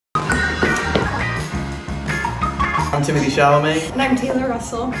I'm Timothée Chalamet. And I'm Taylor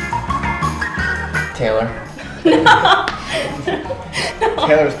Russell. Taylor. No.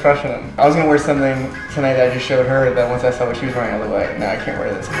 Taylor was crushing him. I was gonna wear something tonight that I just showed her, that once I saw what she was wearing, I was like, no, I can't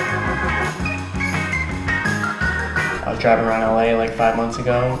wear this. I was driving around LA like 5 months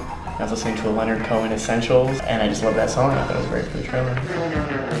ago. I was listening to a Leonard Cohen Essentials, and I just loved that song. I thought it was great for the trailer.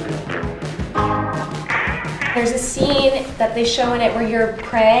 There's a scene that they show in it where you're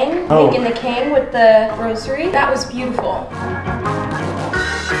praying, making the king with the rosary. That was beautiful.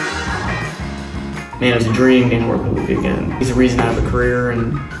 Man, it was a dream getting to work with Luke again. He's the reason I have a career,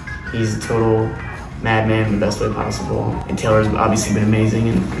 and he's a total madman in the best way possible. And Taylor's obviously been amazing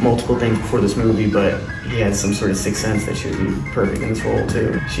in multiple things before this movie, but he had some sort of sixth sense that she would be perfect in this role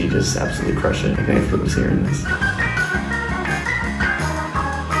too. She just absolutely crushed it. I think everybody was hearing this.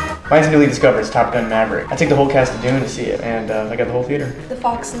 Mine's newly discovered. It's Top Gun Maverick. I took the whole cast of Dune to see it, and I got the whole theater. The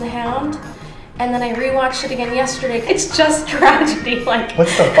Fox and the Hound. And then I rewatched it again yesterday. It's just tragedy, like.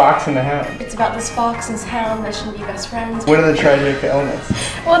 What's the Fox and the Hound? It's about this fox and this hound that shouldn't be best friends. What are the tragic elements?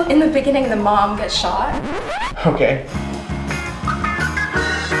 Well, in the beginning, the mom gets shot. Okay.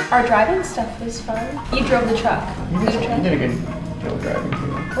 Our driving stuff was fun. You drove the truck. You did a good job driving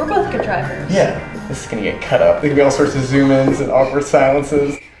too. We're both good drivers. Yeah. This is gonna get cut up. There could be all sorts of zoom-ins and awkward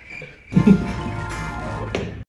silences.